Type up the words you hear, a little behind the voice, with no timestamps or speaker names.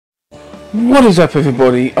What is up,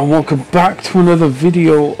 everybody, and welcome back to another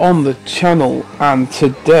video on the channel. And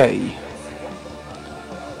today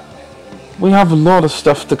we have a lot of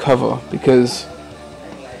stuff to cover, because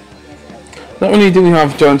not only do we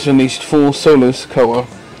have Giants Unleashed 4 Solo Sokoa,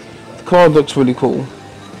 the card looks really cool,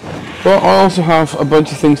 but I also have a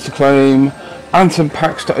bunch of things to claim and some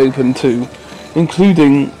packs to open too,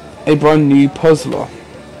 including a brand new puzzler.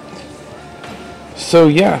 So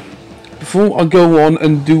yeah, before I go on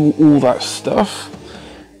and do all that stuff,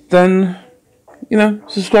 then, you know,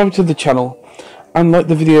 subscribe to the channel and like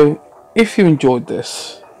the video if you enjoyed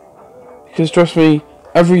this, because trust me,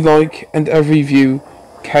 every like and every view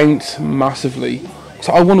counts massively.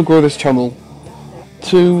 So I want to grow this channel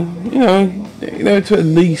to, you know, to at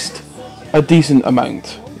least a decent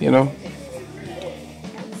amount, you know,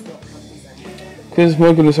 because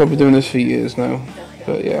my goodness, I've been doing this for years now.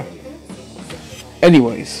 But yeah,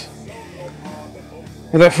 anyways,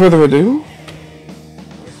 without further ado,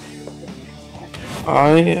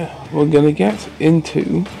 we're gonna get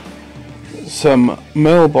into some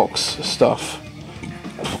mailbox stuff.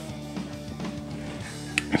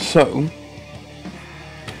 So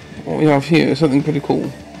what we have here is something pretty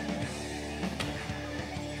cool.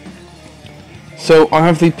 So I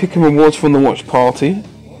have the pick and rewards from the watch party.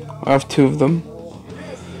 I have 2 of them.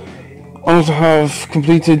 I also have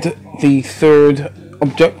completed the 3rd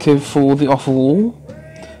objective for the Offerwall,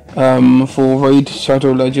 for Raid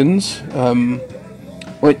Shadow Legends,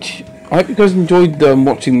 which I hope you guys enjoyed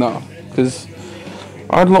watching that, because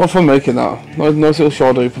I had a lot of fun making that. I had a nice little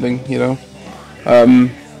shard opening, you know.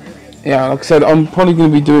 Yeah, like I said, I'm probably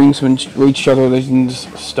going to be doing some Raid Shadow Legends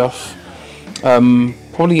stuff,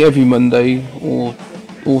 probably every Monday or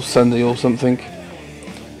Sunday or something.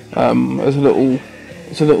 As a little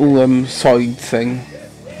side thing,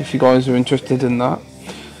 if you guys are interested in that.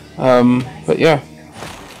 But yeah,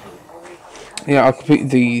 I completed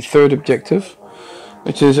the 3rd objective,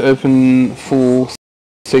 which is open for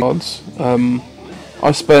 6 cards.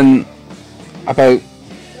 I spent about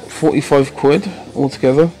 45 quid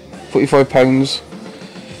altogether, £45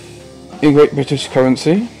 in Great British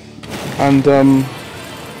currency, and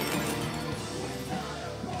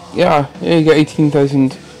yeah, you get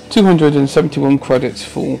 18,271 credits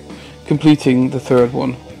for completing the 3rd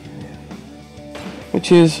one,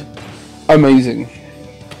 which is amazing.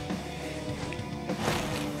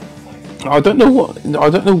 I don't know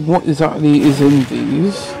what exactly is in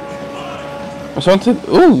these. I started.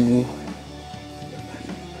 Ooh,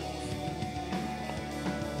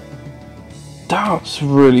 that's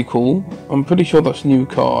really cool. I'm pretty sure that's a new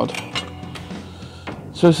card.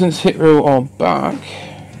 So since Hit Row are back,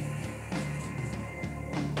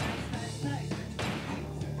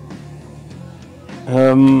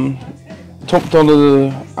 Top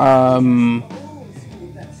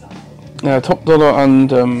Dollar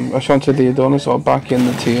and Ashanti the Adonis are back in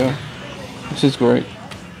the tier, which is great.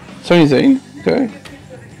 Sony Zane, okay.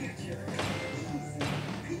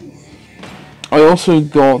 I also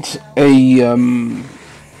got a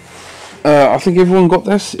I think everyone got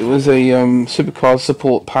this. It was a Supercard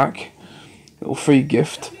support pack, little free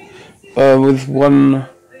gift, with one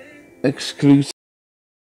exclusive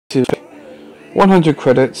 100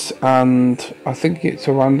 credits, and I think it's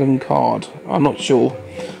a random card. I'm not sure.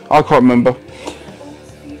 I can't remember.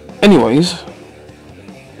 Anyways,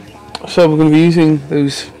 so we're going to be using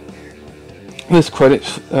this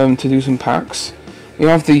credits to do some packs. We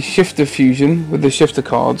have the Shifter Fusion with the Shifter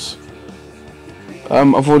cards.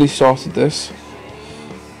 I've already started this.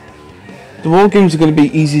 The war games are going to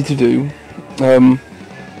be easy to do.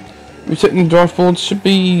 Resetting the draft boards should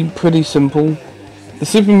be pretty simple. The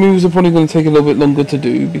super moves are probably going to take a little bit longer to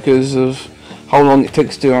do because of how long it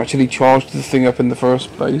takes to actually charge the thing up in the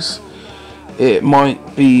first place. It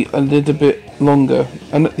might be a little bit longer,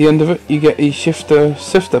 and at the end of it you get a Shifter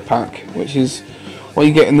Sifter pack, which is what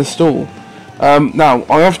you get in the store. Now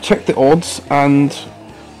I have checked the odds, and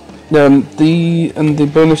the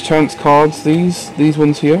bonus chance cards, these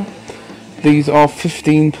ones here, these are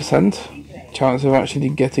 15% chance of actually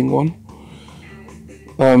getting one.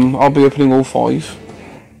 I'll be opening all 5.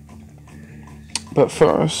 But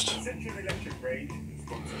first,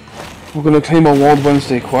 we're going to claim our Wild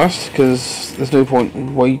Wednesday quest, because there's no point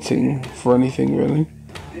in waiting for anything really.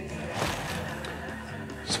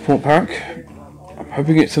 Support pack. I'm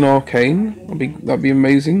hoping it's an arcane. That'd be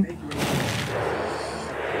amazing.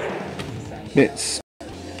 It's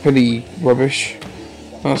pretty rubbish.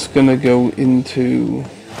 That's going to go into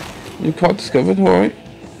new card discovered. All right,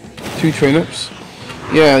 2 train ups.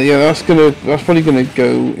 Yeah, that's probably gonna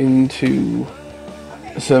go into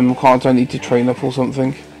some cards I need to train up or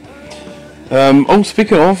something. Oh,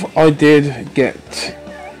 speaking of, I did get.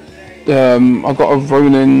 I got a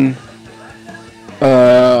Ronin.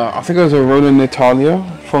 I think it was a Ronin Italia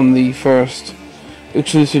from the first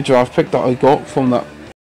exclusive draft pick that I got from that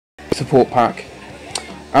support pack,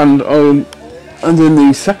 and in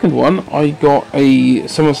the second one I got a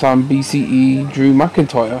SummerSlam BCE Drew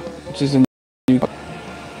McIntyre, which is a new card.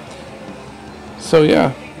 So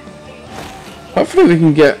yeah, hopefully we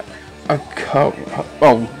can get a card.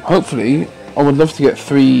 Well, hopefully I would love to get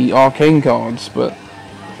 3 arcane cards, but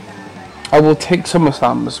I will take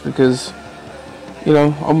SummerSlams because, you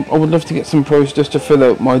know, I would love to get some pros just to fill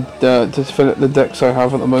out my the decks I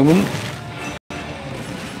have at the moment.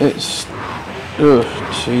 It's, ugh,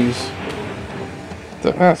 jeez,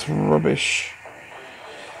 that's rubbish.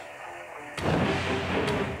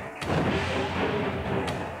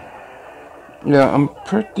 Yeah, I'm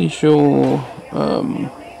pretty sure. I'm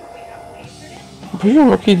pretty sure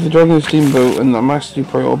Rocky the Dragon Steamboat and the Master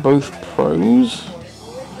Pro are both pros.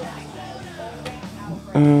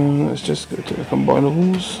 Let's just go to the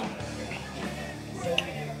combinables.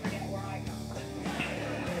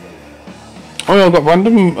 Oh yeah, I got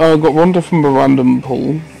random. Got Ronda from a random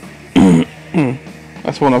pool.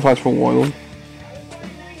 That's one I've had for a while.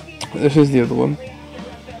 This is the other one.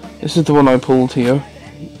 This is the one I pulled here.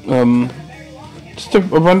 Just a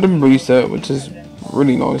random reset, which is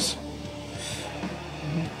really nice.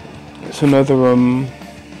 It's another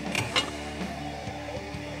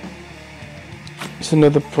It's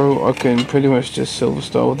another pro I can pretty much just Silver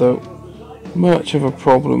Star without much of a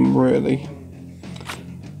problem, really.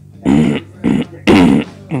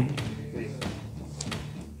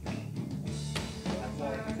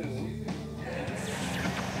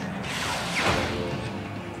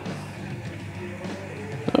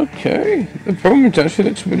 Okay, the promo actually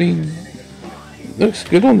looks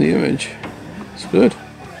good on the image. It's good.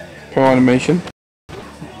 Pro animation.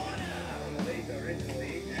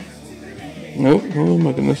 Nope, oh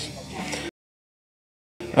my goodness.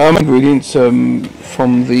 Ingredients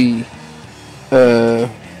from the oh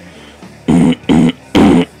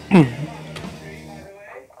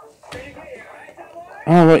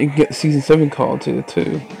right, you can get the season 7 cards here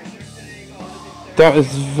too. That is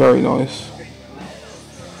very nice.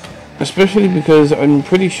 Especially because I'm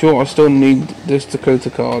pretty sure I still need this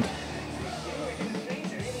Dakota card.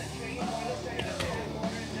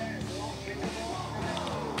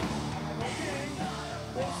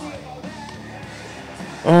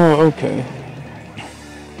 Oh, okay.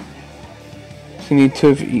 So you need 2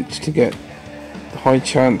 of each to get high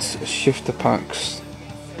chance shifter packs.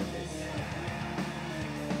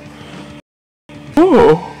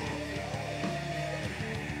 Oh!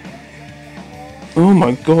 Oh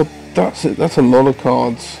my god, that's it. That's a lot of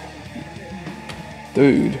cards.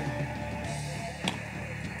 Dude.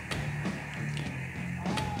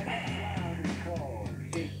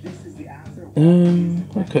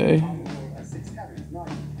 Okay.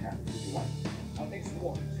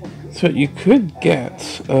 So you could get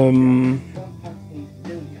some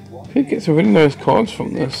really nice cards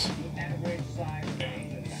from this.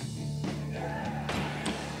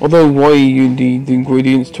 Although why you need the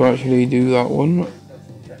ingredients to actually do that one,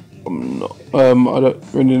 I don't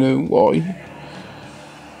really know why.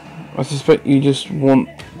 I suspect you just want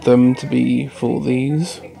them to be for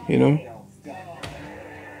these, you know.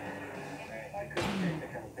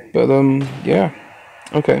 But yeah.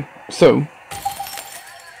 Okay, so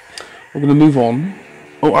we're gonna move on.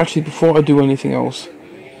 Oh, actually, before I do anything else,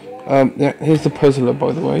 yeah, here's the puzzler,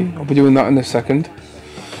 by the way. I'll be doing that in a second.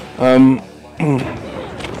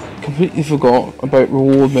 Completely forgot about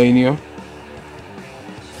Reward Mania.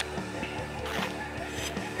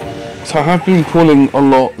 So I have been pulling a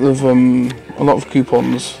lot of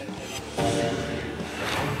coupons.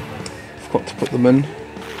 Forgot to put them in.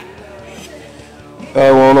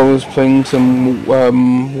 While I was playing some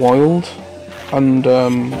Wild and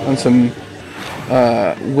some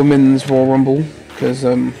Women's Royal Rumble, because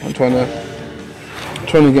I'm trying to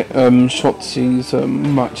get Shotzi's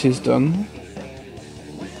matches done.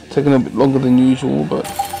 Taking a bit longer than usual, but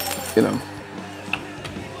you know.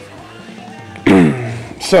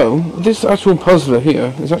 So this actual puzzler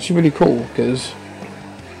here is actually really cool because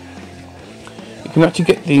you can actually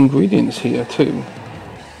get the ingredients here too.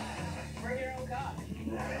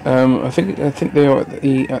 I think they are at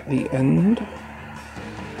the end.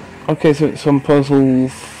 Okay, so it's on puzzle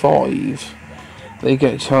 5. They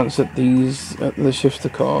get a chance at the shifter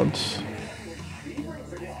cards.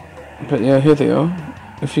 But yeah, here they are.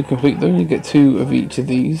 If you complete them, you get 2 of each of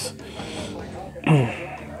these. And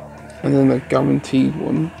then the guaranteed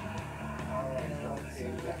one.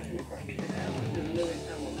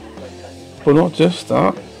 But not just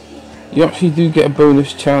that, you actually do get a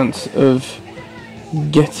bonus chance of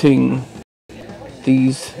getting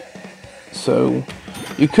these. So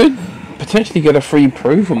you could potentially get a free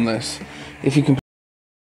pro from this if you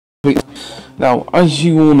complete. Now, as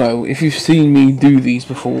you all know, if you've seen me do these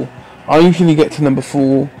before, I usually get to number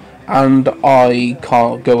 4 and I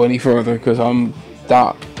can't go any further because I'm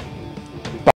that